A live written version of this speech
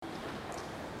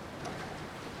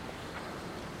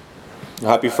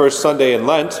Happy first Sunday in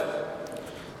Lent.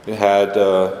 We had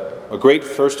a great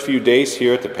first few days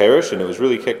here at the parish, and it was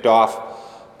really kicked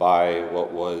off by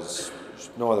what was,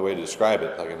 there's no other way to describe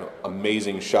it, like an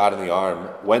amazing shot in the arm.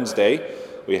 Wednesday,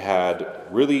 we had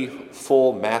really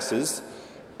full masses,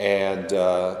 and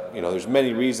there's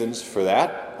many reasons for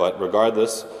that, but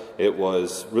regardless, it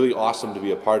was really awesome to be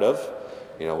a part of.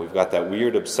 We've got that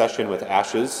weird obsession with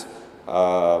ashes.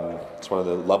 It's one of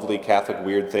the lovely Catholic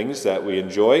weird things that we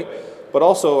enjoy. But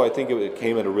also, I think it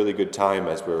came at a really good time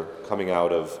as we're coming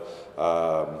out of,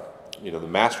 the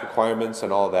mask requirements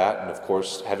and all that. And of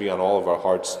course, heavy on all of our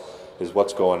hearts is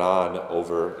what's going on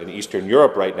over in Eastern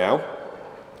Europe right now.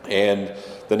 And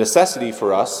the necessity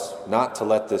for us not to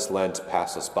let this Lent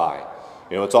pass us by.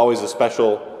 It's always a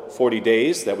special 40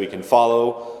 days that we can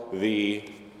follow the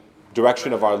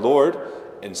direction of our Lord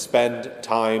and spend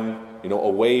time,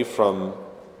 away from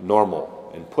normal,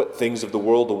 and put things of the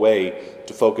world away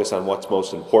to focus on what's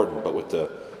most important. But with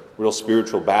the real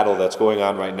spiritual battle that's going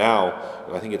on right now,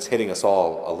 I think it's hitting us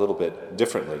all a little bit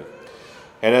differently.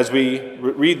 And as we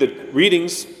read the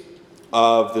readings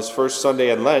of this first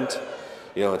Sunday in Lent,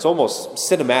 it's almost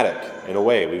cinematic in a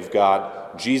way. We've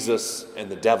got Jesus and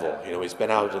the devil. He's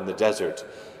been out in the desert,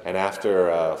 and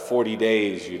after 40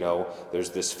 days, there's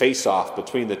this face-off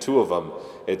between the two of them.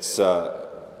 It's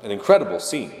an incredible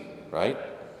scene, right?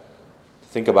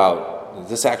 Think about,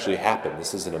 this actually happened.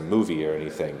 This isn't a movie or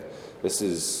anything. This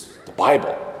is the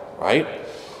Bible, right?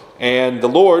 And the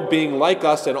Lord, being like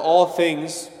us in all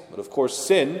things, but of course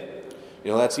sin,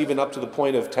 that's even up to the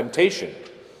point of temptation.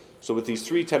 So with these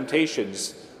three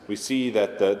temptations, we see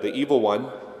that the evil one,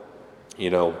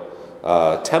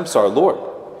 tempts our Lord.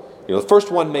 The first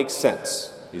one makes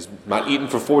sense. He's not eaten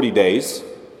for 40 days.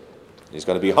 He's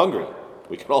going to be hungry.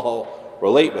 We can all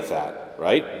relate with that,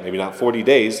 right? Maybe not 40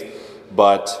 days,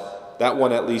 but that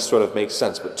one at least sort of makes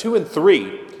sense. But 2 and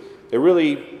 3,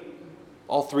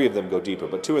 all three of them go deeper,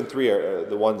 but 2 and 3 are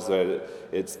the ones that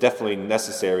it's definitely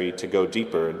necessary to go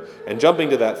deeper. And jumping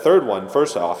to that third one,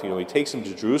 first off, he takes him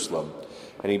to Jerusalem,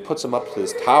 and he puts him up to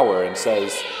this tower and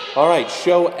says, all right,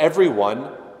 show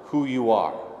everyone who you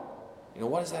are.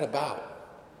 What is that about?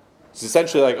 It's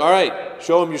essentially like, all right,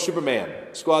 show him you're Superman.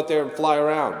 Just go out there and fly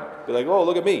around. Be like, oh,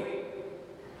 look at me.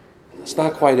 That's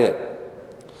not quite it.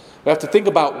 We have to think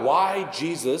about why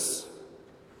Jesus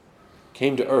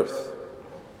came to earth.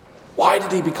 Why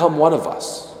did he become one of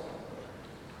us?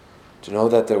 To know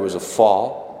that there was a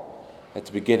fall at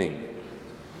the beginning.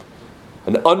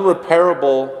 An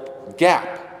unrepairable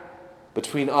gap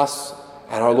between us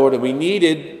and our Lord. And we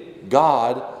needed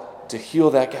God to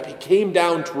heal that gap. He came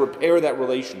down to repair that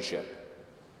relationship,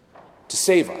 to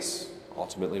save us.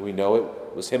 Ultimately, we know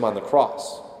it was him on the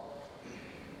cross.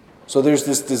 So there's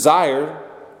this desire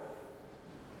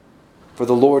for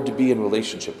the Lord to be in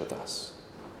relationship with us.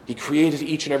 He created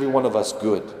each and every one of us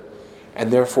good,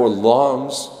 and therefore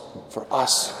longs for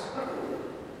us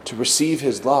to receive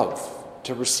his love,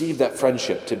 to receive that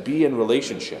friendship, to be in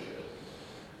relationship.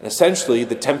 And essentially,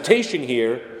 the temptation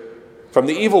here from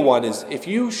the evil one is, if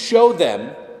you show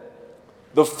them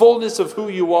the fullness of who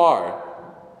you are,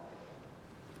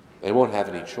 they won't have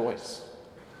any choice.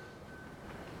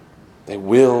 They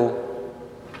will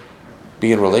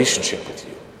be in relationship with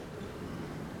you.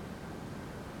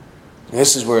 And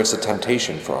this is where it's a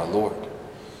temptation for our Lord.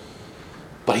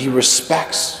 But he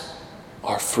respects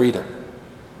our freedom.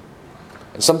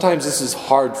 And sometimes this is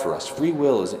hard for us. Free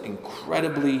will is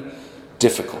incredibly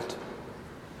difficult.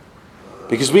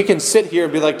 Because we can sit here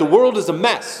and be like, the world is a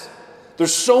mess.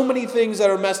 There's so many things that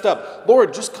are messed up.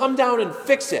 Lord, just come down and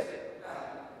fix it.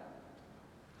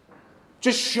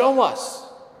 Just show us.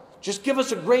 Just give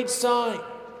us a great sign.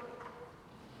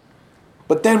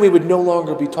 But then we would no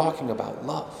longer be talking about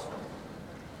love.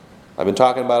 I've been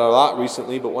talking about it a lot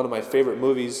recently, but one of my favorite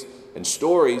movies and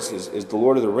stories is The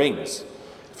Lord of the Rings.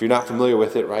 If you're not familiar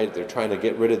with it, right, they're trying to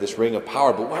get rid of this ring of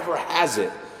power, but whoever has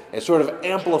it, it sort of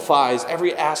amplifies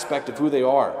every aspect of who they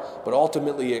are, but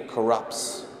ultimately it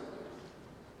corrupts.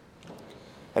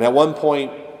 And at one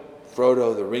point,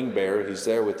 Frodo, the ring bearer, he's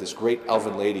there with this great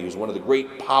elven lady who's one of the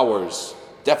great powers,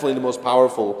 definitely the most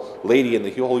powerful lady in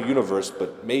the whole universe,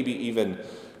 but maybe even,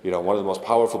 one of the most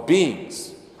powerful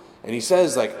beings. And he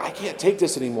says, I can't take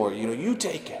this anymore. You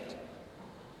take it.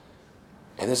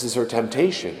 And this is her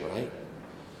temptation, right?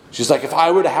 She's like, if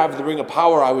I were to have the ring of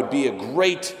power, I would be a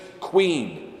great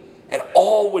queen. And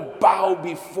all would bow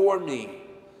before me.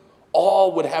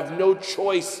 All would have no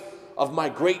choice of my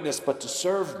greatness but to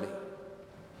serve me.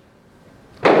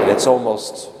 And it's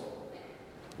almost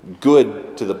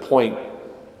good to the point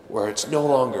where it's no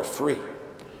longer free.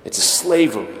 It's a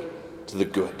slavery to the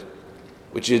good.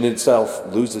 which in itself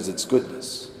loses its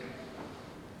goodness.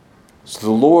 So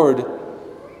the Lord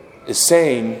is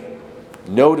saying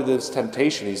no to this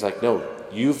temptation. He's like, no,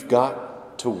 you've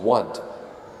got to want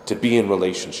to be in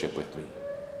relationship with me.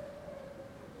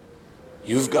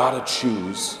 You've got to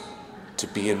choose to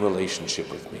be in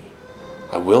relationship with me.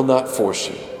 I will not force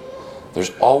you. There's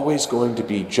always going to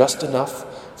be just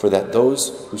enough for that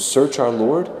those who search our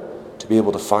Lord to be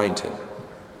able to find him.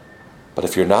 But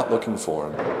if you're not looking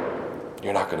for him,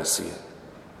 you're not going to see it.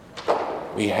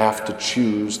 We have to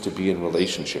choose to be in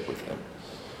relationship with him.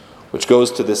 Which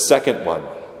goes to the second one,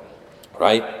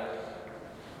 right?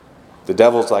 The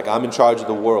devil's like, I'm in charge of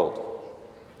the world.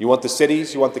 You want the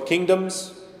cities? You want the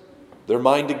kingdoms? They're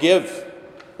mine to give.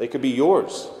 They could be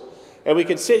yours. And we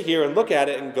can sit here and look at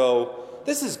it and go,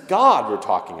 this is God we're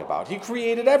talking about. He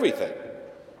created everything.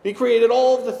 He created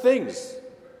all of the things.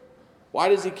 Why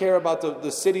does he care about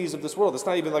the cities of this world? It's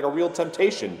not even like a real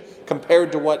temptation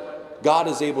compared to what God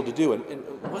is able to do. And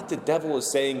what the devil is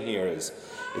saying here is,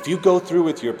 if you go through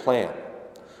with your plan,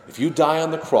 if you die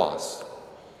on the cross,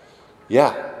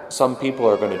 yeah, some people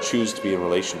are going to choose to be in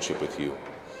relationship with you.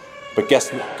 But guess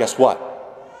what?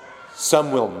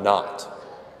 Some will not.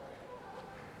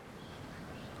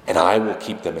 And I will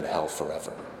keep them in hell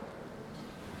forever.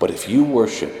 But if you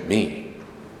worship me,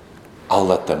 I'll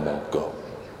let them all go.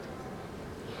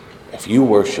 If you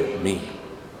worship me,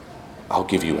 I'll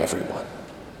give you everyone.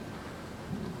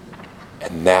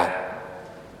 And that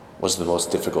was the most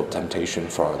difficult temptation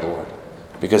for our Lord,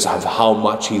 because of how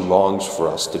much he longs for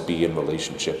us to be in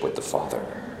relationship with the Father.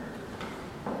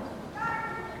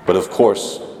 But of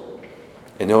course,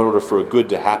 in order for a good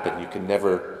to happen, you can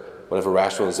never, whatever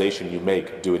rationalization you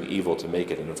make, do an evil to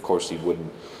make it. And of course, he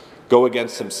wouldn't go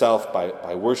against himself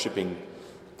by worshiping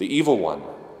the evil one.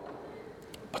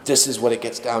 But this is what it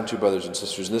gets down to, brothers and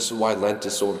sisters. And this is why Lent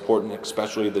is so important,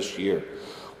 especially this year.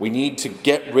 We need to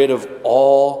get rid of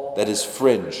all that is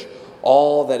fringe,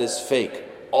 all that is fake,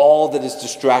 all that is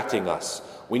distracting us.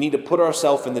 We need to put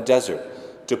ourselves in the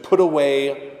desert, to put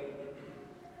away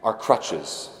our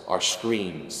crutches, our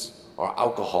screens, our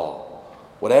alcohol,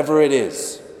 whatever it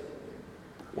is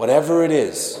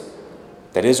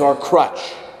that is our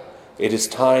crutch. It is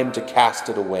time to cast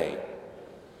it away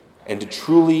and to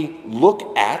truly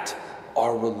look at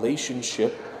our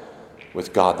relationship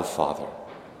with God the Father.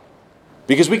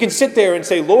 Because we can sit there and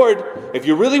say, Lord, if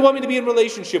you really want me to be in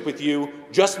relationship with you,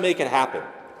 just make it happen.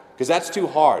 Because that's too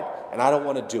hard, and I don't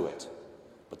want to do it.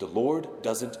 But the Lord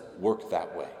doesn't work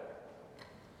that way.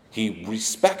 He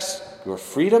respects your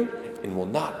freedom and will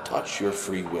not touch your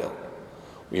free will.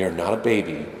 We are not a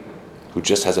baby who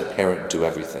just has a parent do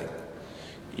everything.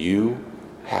 You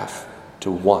have to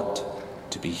want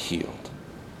to be healed.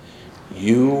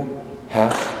 You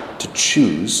have to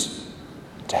choose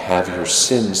to have your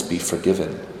sins be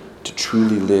forgiven, to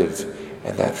truly live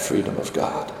in that freedom of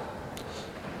God.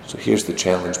 So here's the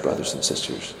challenge, brothers and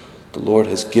sisters. The Lord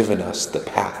has given us the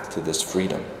path to this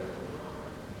freedom.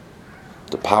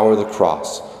 The power of the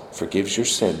cross forgives your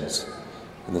sins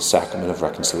in the sacrament of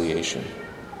reconciliation.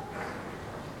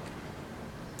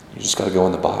 You just got to go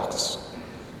in the box.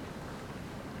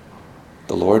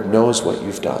 The Lord knows what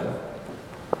you've done,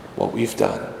 what we've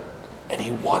done, and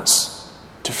he wants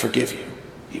to forgive you.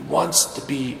 He wants to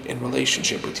be in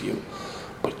relationship with you,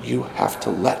 but you have to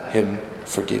let him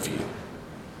forgive you.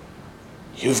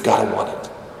 You've got to want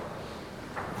it.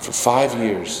 For 5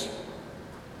 years,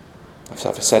 I've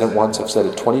said it once, I've said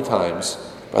it 20 times,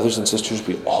 brothers and sisters,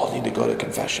 we all need to go to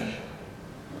confession.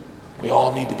 We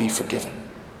all need to be forgiven.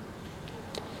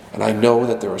 And I know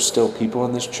that there are still people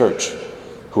in this church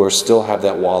who still have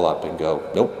that wall up and go,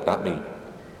 nope, not me.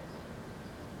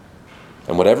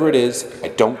 And whatever it is, I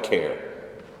don't care.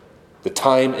 The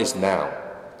time is now.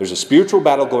 There's a spiritual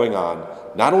battle going on,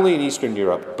 not only in Eastern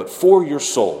Europe, but for your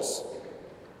souls.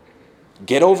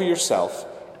 Get over yourself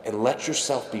and let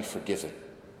yourself be forgiven.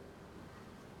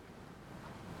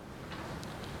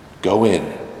 Go in,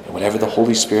 and whatever the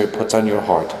Holy Spirit puts on your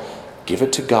heart, give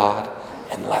it to God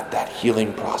and let that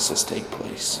healing process take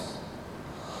place.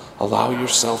 Allow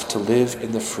yourself to live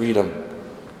in the freedom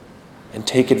and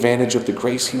take advantage of the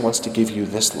grace he wants to give you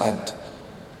this Lent.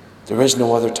 There is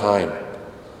no other time.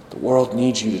 The world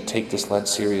needs you to take this Lent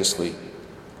seriously.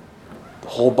 The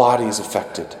whole body is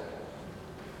affected.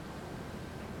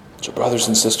 So brothers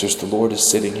and sisters, the Lord is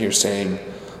sitting here saying,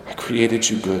 I created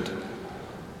you good.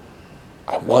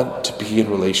 I want to be in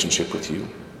relationship with you.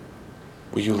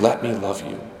 Will you let me love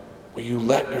you? Will you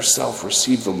let yourself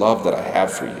receive the love that I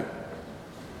have for you?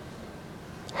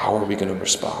 How are we going to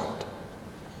respond?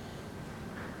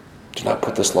 Do not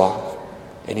put this off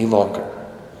any longer.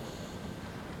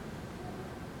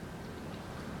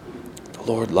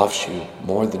 The Lord loves you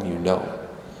more than you know.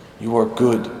 You are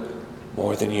good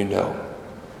more than you know.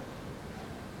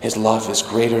 His love is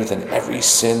greater than every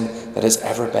sin that has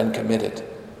ever been committed.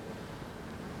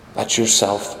 Let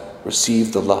yourself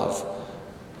receive the love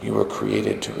you were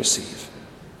created to receive.